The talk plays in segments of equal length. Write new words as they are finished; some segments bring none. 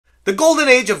The golden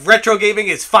age of retro gaming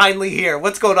is finally here.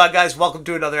 What's going on, guys? Welcome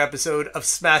to another episode of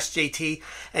Smash JT.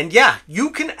 And yeah, you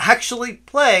can actually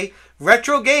play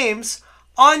retro games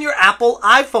on your Apple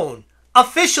iPhone.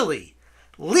 Officially.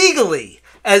 Legally.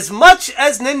 As much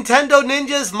as Nintendo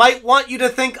ninjas might want you to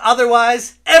think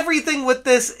otherwise, everything with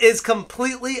this is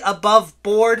completely above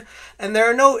board. And there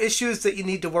are no issues that you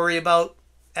need to worry about.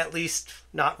 At least,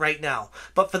 not right now.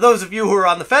 But for those of you who are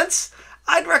on the fence,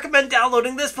 I'd recommend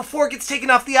downloading this before it gets taken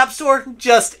off the App Store,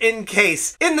 just in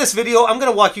case. In this video, I'm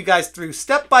going to walk you guys through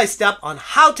step by step on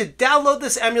how to download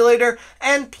this emulator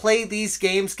and play these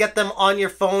games, get them on your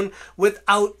phone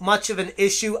without much of an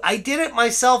issue. I did it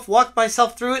myself, walked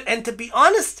myself through it, and to be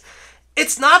honest,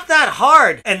 it's not that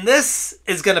hard. And this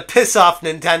is going to piss off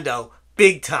Nintendo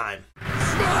big time.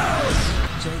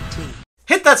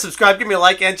 Hit that subscribe, give me a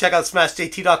like, and check out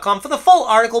SmashJT.com for the full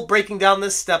article breaking down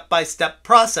this step-by-step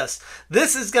process.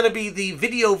 This is going to be the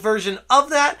video version of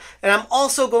that, and I'm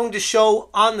also going to show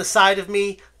on the side of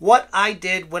me what I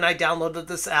did when I downloaded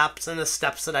this app and the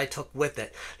steps that I took with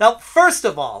it. Now, first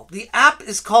of all, the app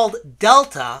is called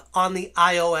Delta on the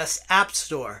iOS App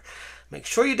Store. Make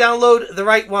sure you download the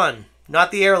right one,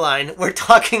 not the airline. We're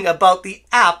talking about the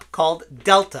app called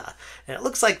Delta, and it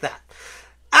looks like that.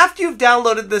 After you've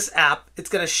downloaded this app, it's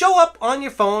going to show up on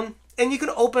your phone and you can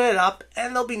open it up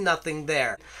and there'll be nothing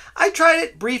there. I tried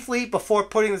it briefly before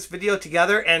putting this video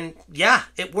together and yeah,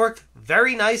 it worked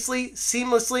very nicely,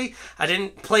 seamlessly. I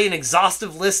didn't play an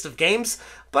exhaustive list of games,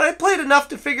 but I played enough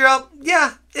to figure out,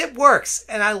 yeah, it works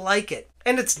and I like it.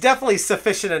 And it's definitely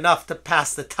sufficient enough to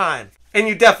pass the time. And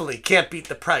you definitely can't beat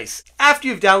the price. After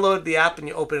you've downloaded the app and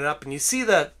you open it up and you see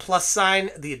the plus sign,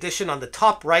 the addition on the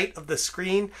top right of the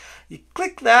screen, you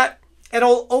click that and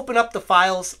it'll open up the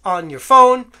files on your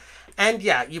phone. And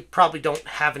yeah, you probably don't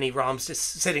have any ROMs just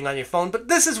sitting on your phone, but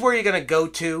this is where you're going to go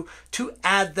to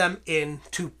add them in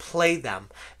to play them.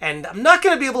 And I'm not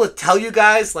going to be able to tell you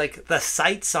guys like the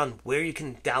sites on where you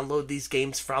can download these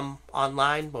games from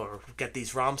online or get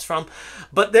these ROMs from,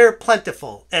 but they're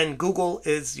plentiful and Google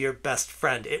is your best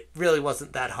friend. It really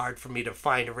wasn't that hard for me to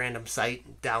find a random site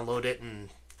and download it, and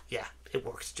yeah, it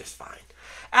works just fine.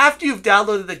 After you've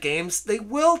downloaded the games, they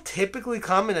will typically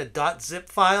come in a .zip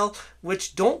file,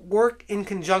 which don't work in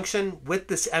conjunction with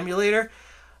this emulator.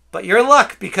 But you're in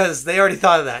luck because they already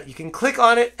thought of that. You can click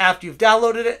on it after you've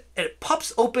downloaded it, and it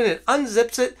pops open and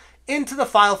unzips it into the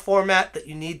file format that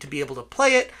you need to be able to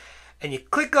play it. And you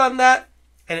click on that,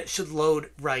 and it should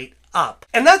load right up.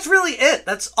 And that's really it.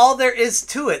 That's all there is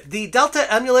to it. The Delta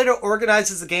emulator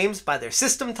organizes the games by their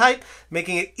system type,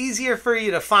 making it easier for you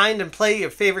to find and play your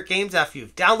favorite games after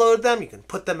you've downloaded them. You can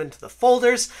put them into the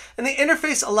folders, and the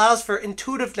interface allows for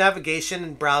intuitive navigation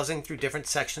and browsing through different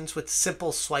sections with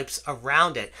simple swipes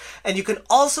around it. And you can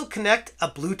also connect a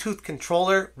Bluetooth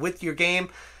controller with your game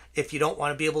if you don't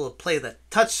want to be able to play the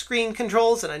touchscreen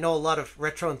controls. And I know a lot of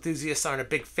retro enthusiasts aren't a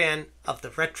big fan of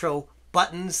the retro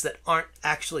buttons that aren't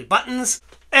actually buttons.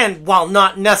 And while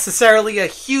not necessarily a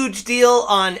huge deal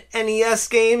on NES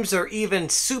games or even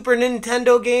Super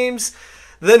Nintendo games,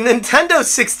 the Nintendo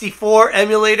 64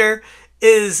 emulator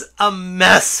is a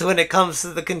mess when it comes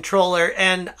to the controller,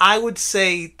 and I would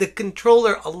say the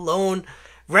controller alone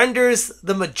renders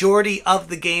the majority of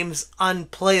the games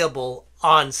unplayable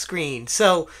on screen.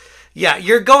 So yeah,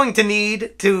 you're going to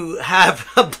need to have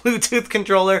a Bluetooth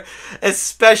controller,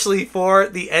 especially for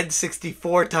the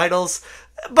N64 titles.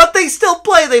 But they still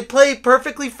play. They play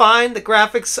perfectly fine. The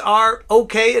graphics are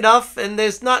okay enough, and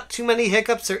there's not too many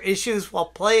hiccups or issues while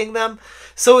playing them.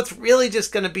 So it's really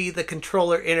just going to be the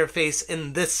controller interface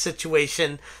in this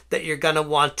situation that you're going to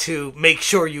want to make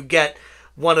sure you get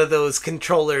one of those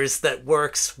controllers that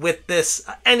works with this.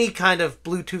 Any kind of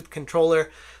Bluetooth controller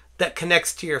that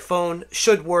connects to your phone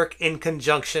should work in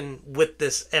conjunction with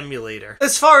this emulator.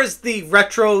 As far as the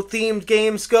retro themed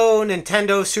games go,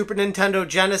 Nintendo, Super Nintendo,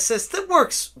 Genesis, that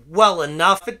works well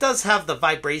enough. It does have the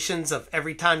vibrations of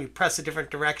every time you press a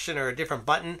different direction or a different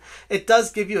button. It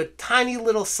does give you a tiny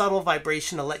little subtle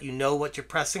vibration to let you know what you're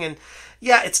pressing. And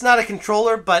yeah, it's not a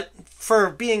controller, but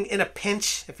for being in a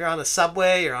pinch, if you're on the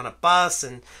subway or on a bus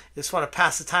and you just want to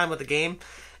pass the time with a game,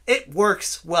 it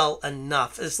works well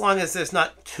enough. As long as there's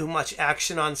not too much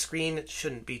action on screen, it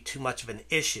shouldn't be too much of an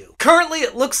issue. Currently,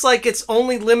 it looks like it's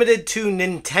only limited to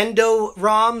Nintendo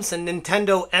ROMs and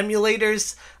Nintendo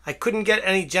emulators. I couldn't get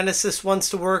any Genesis ones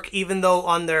to work, even though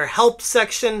on their help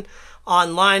section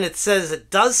online it says it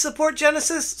does support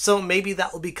Genesis, so maybe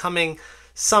that will be coming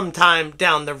sometime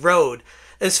down the road.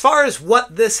 As far as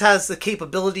what this has the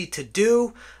capability to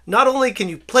do, not only can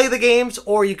you play the games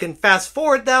or you can fast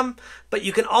forward them, but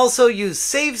you can also use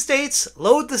save states,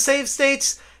 load the save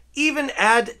states, even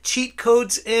add cheat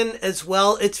codes in as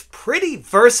well. It's pretty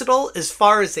versatile as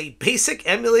far as a basic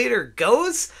emulator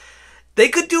goes. They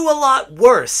could do a lot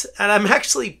worse, and I'm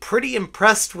actually pretty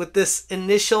impressed with this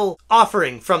initial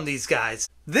offering from these guys.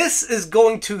 This is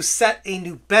going to set a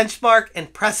new benchmark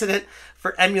and precedent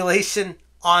for emulation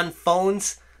on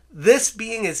phones. This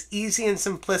being as easy and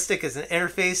simplistic as an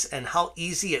interface and how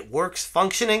easy it works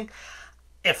functioning.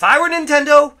 If I were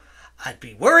Nintendo, I'd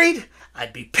be worried,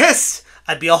 I'd be pissed,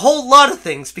 I'd be a whole lot of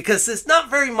things, because there's not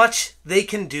very much they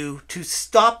can do to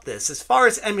stop this. As far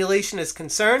as emulation is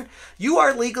concerned, you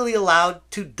are legally allowed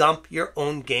to dump your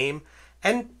own game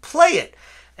and play it.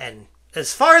 And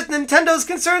as far as Nintendo is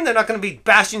concerned, they're not going to be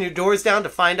bashing your doors down to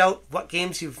find out what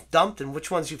games you've dumped and which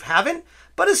ones you haven't.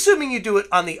 But assuming you do it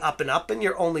on the up and up and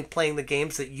you're only playing the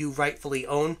games that you rightfully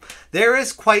own, there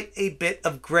is quite a bit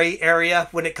of gray area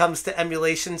when it comes to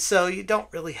emulation, so you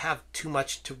don't really have too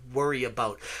much to worry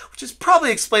about. Which is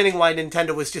probably explaining why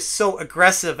Nintendo was just so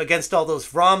aggressive against all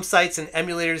those ROM sites and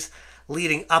emulators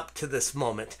leading up to this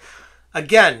moment.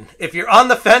 Again, if you're on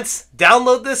the fence,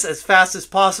 download this as fast as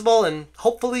possible, and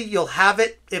hopefully you'll have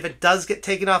it. If it does get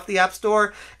taken off the App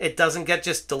Store, it doesn't get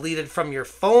just deleted from your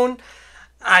phone.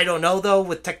 I don't know, though,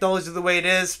 with technology the way it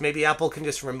is, maybe Apple can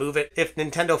just remove it if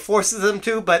Nintendo forces them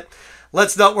to, but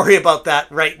let's not worry about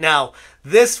that right now.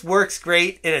 This works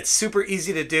great, and it's super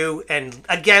easy to do. And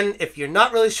again, if you're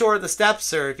not really sure of the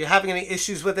steps, or if you're having any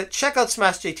issues with it, check out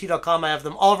smashjt.com. I have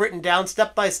them all written down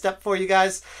step by step for you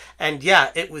guys. And yeah,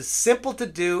 it was simple to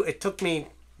do. It took me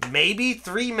maybe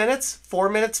 3 minutes, 4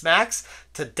 minutes max,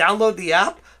 to download the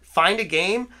app, find a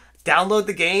game, download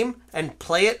the game, and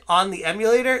play it on the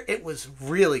emulator. It was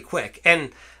really quick.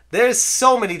 And there's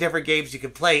so many different games you can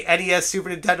play. NES,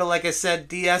 Super Nintendo, like I said,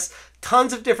 DS,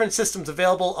 tons of different systems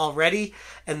available already.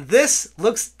 And this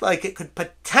looks like it could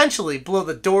potentially blow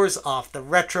the doors off the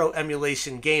retro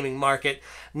emulation gaming market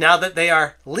now that they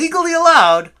are legally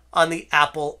allowed on the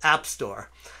Apple App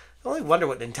Store. I only wonder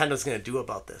what Nintendo's going to do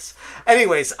about this.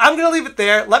 Anyways, I'm going to leave it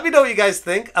there. Let me know what you guys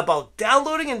think about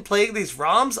downloading and playing these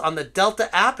ROMs on the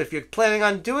Delta app if you're planning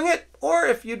on doing it, or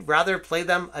if you'd rather play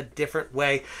them a different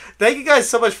way. Thank you guys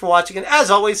so much for watching, and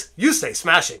as always, you stay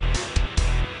smashing.